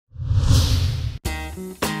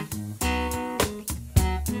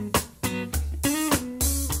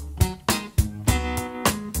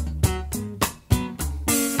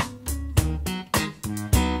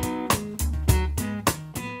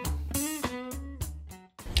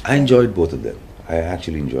I enjoyed both of them. I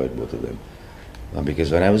actually enjoyed both of them.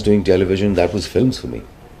 Because when I was doing television, that was films for me.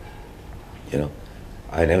 You know,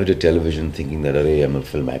 I never did television thinking that, "Arey, I'm a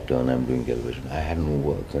film actor and I'm doing television." I had no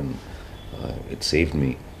work, and it saved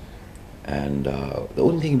me. And the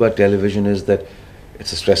only thing about television is that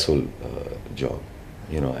it's a stressful job,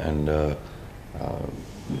 you know, and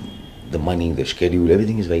the money, the schedule,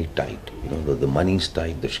 everything is very tight. You know, the money is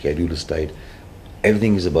tight, the schedule is tight.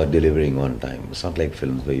 Everything is about delivering on time. It's not like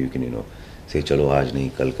films where you can, you know, say, "Chalo, aaj nahi,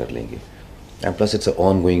 kal kar lenge." And plus, it's an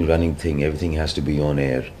ongoing, running thing. Everything has to be on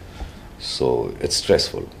air, so it's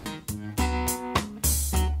stressful.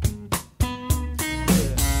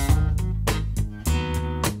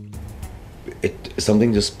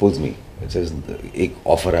 Something just pulls me. It says, एक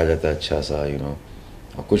offer आ जाता है अच्छा सा, you know,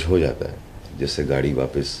 और कुछ हो जाता है, जिससे गाड़ी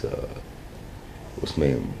वापस उसमें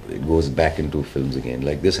it goes back into films again.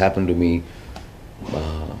 Like this happened to me.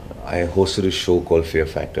 I hosted a show called Fear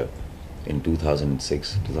Factor in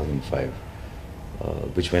 2006, 2005,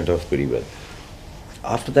 which went off pretty well.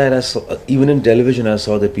 After that, I saw, even in television, I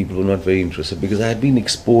saw that people were not very interested because I had been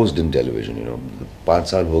exposed in television. You know, 5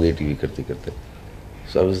 साल हो गए TV करते करते.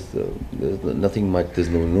 So I was there's nothing much. There's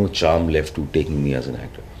no charm left to taking me as an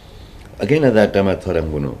actor. Again, at that time, I thought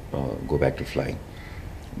I'm going to go back to flying,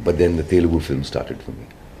 but then the Telugu film started for me,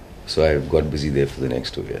 so I got busy there for the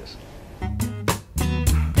next 2 years.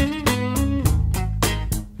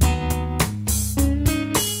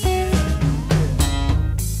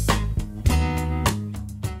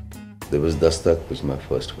 There was Dastak, which was my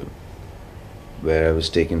first film, where I was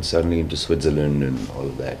taken suddenly into Switzerland and all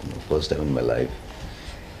of that. You know, first time in my life.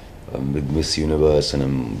 With Miss Universe, and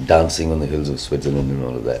I'm dancing on the hills of Switzerland and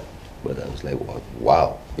all of that. But I was like,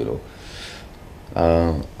 wow, you know.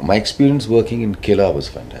 My experience working in Killa was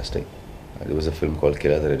fantastic. There was a film called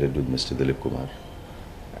Killa that I did with Mr. Dilip Kumar.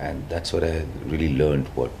 And that's what I really learned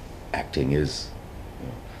what acting is. You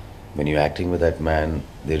know, when you're acting with that man,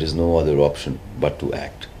 there is no other option but to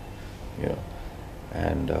act. You know,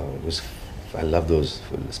 and I love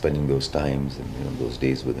spending those times and, you know, those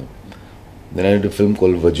days with him. Then I did a film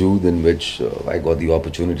called Vajood, in which I got the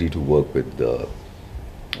opportunity to work with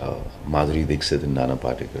Madhuri Dixit and Nana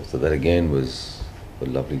Patekar. So that again was a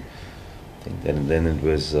lovely thing. Then it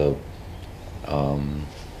was Yamla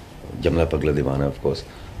Pagla Deewana, of course.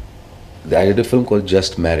 I did a film called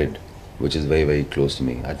Just Married, which is very, very close to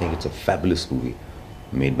me. I think it's a fabulous movie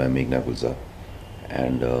made by Meghna Gulzar.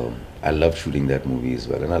 And I love shooting that movie as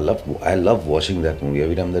well. And I love watching that movie.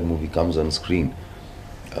 Every time that movie comes on screen,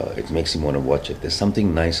 it makes you want to watch it. There's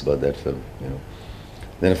something nice about that film, you know.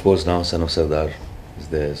 Then of course now Son of Sardar is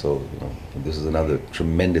there, so you know, this is another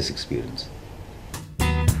tremendous experience.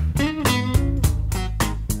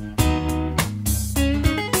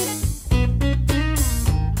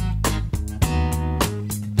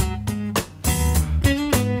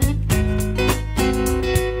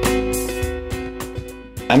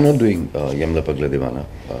 I'm not doing Yamla Pagla Deewana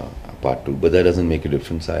part 2, but that doesn't make a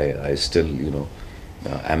difference. I still, you know,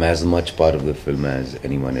 I'm as much part of the film as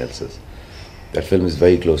anyone else is. That film is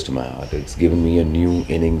very close to my heart. It's given me a new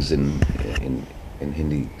innings in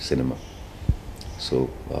Hindi cinema. So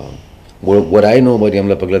what I know about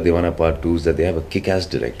Yamla Pagla Deewana Part 2 is that they have a kick-ass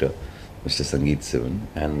director, Mr. Sangeet Sivan,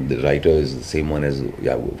 and the writer is the same one as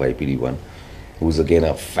YPD1, who's again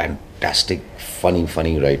a fantastic,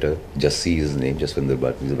 funny writer. Just see his name, Jaswinder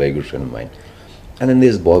Bhatt. He's a very good friend of mine. And then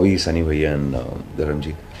there's Bobby, Sunny Bhaiya, and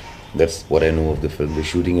Dharamji. That's what I know of the film. They're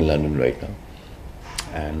shooting in London right now,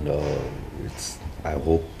 and I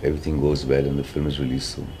hope everything goes well and the film is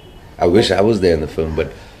released soon. I wish I was there in the film,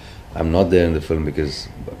 but I'm not there in the film because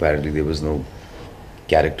apparently there was no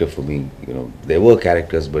character for me. You know, there were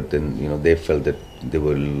characters, but then, you know, they felt that they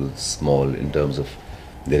were a little small in terms of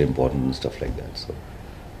their importance and stuff like that. So,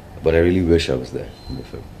 but I really wish I was there in the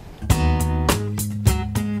film.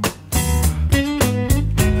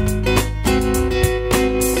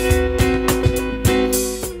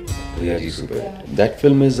 That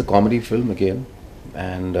film is a comedy film again,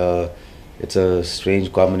 and it's a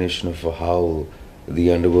strange combination of how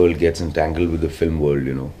the underworld gets entangled with the film world,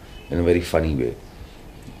 you know, in a very funny way.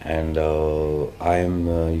 And I am,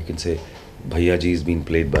 you can say, Bhaiya Ji is being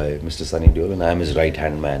played by Mr. Sunny Deol, and I am his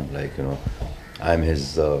right-hand man, like, you know, I am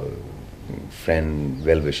his friend,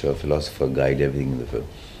 well-wisher, philosopher, guide, everything in the film.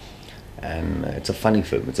 And it's a funny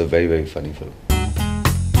film. It's a very, very funny film.